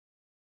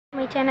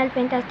my channel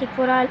Fantastic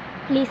for All.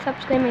 Please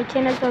subscribe my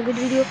channel for a good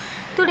video.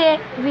 Today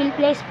we'll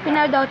play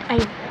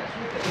spinner.io,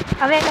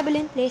 available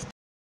in Play Store.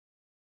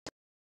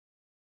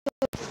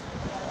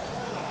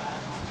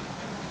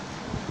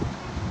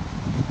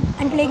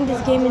 I'm playing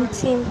this game in the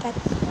same time.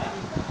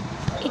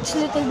 It's a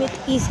little bit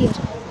easier.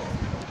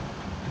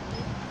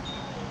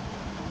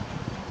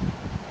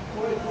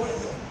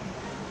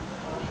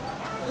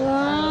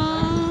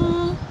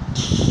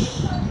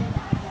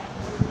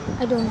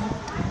 I don't know.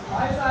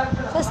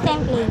 First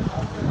time playing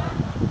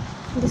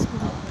this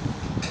one.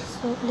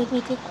 So let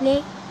me click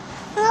play.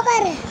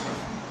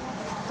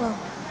 Wow.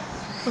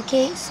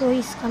 Okay, so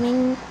he's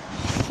coming.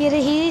 Here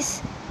he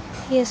is.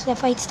 Here's the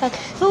fight start.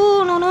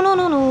 Oh no.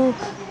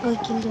 I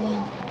killed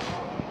him.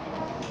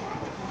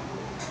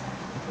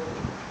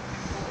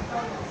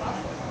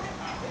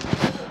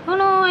 Oh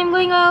no, I'm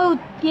going out.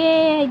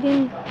 Yeah, I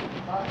didn't.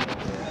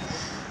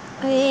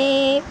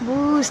 Hey,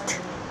 boost.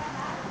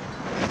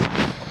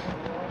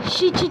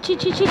 Shit.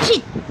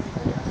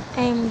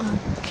 I am gone.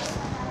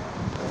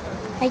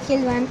 I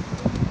killed one.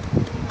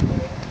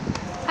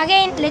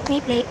 Again, let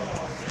me play.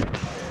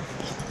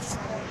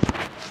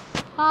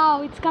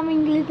 Wow, it's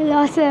coming little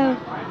awesome.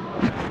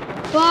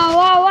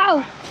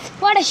 Wow.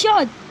 What a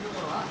shot.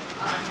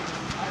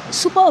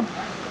 Superb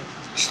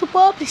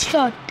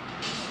shot.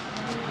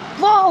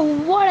 Wow,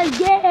 what a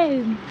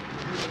game.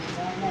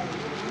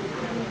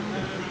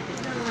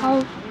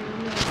 How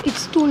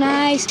it's too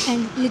nice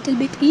and little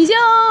bit easier.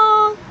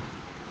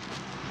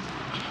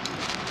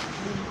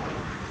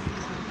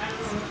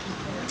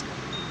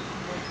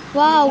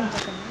 Wow,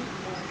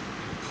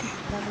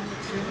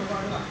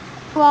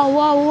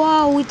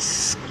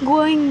 it's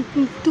going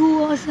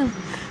too awesome.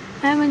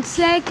 I'm in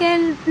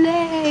second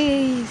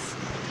place.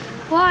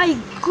 My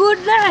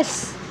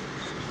goodness.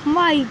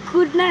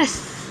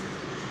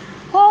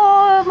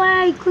 Oh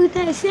my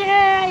goodness,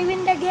 yeah, I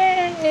win the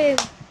game.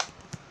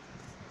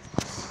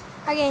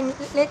 Again,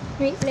 let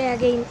me play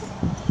again.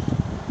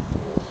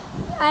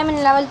 I'm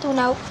in level 2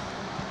 now.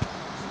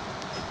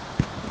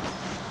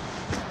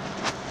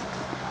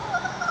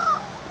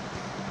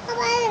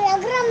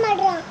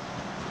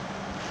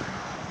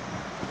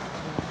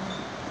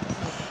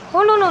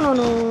 Oh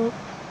no.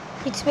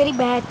 It's very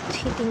bad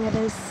hitting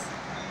others.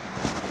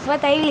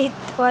 What I will hit,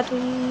 what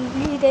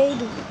will they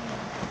do?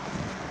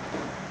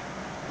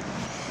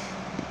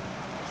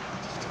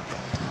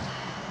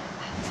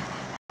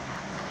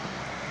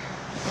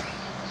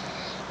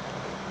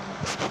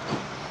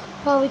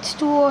 Wow, it's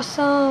too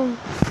awesome.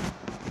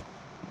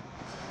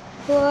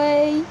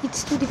 Why?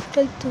 It's too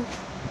difficult to.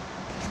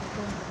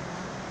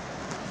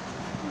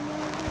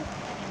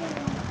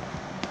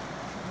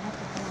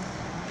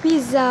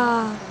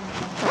 Pizza.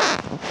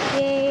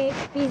 Okay,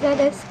 pizza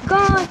that's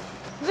gone.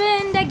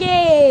 Win the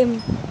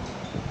game.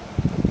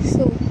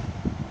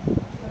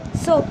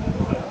 So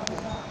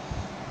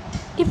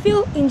if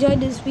you enjoyed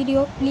this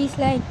video, please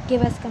like,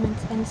 give us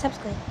comments and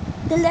subscribe.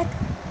 Till that,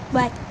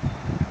 bye.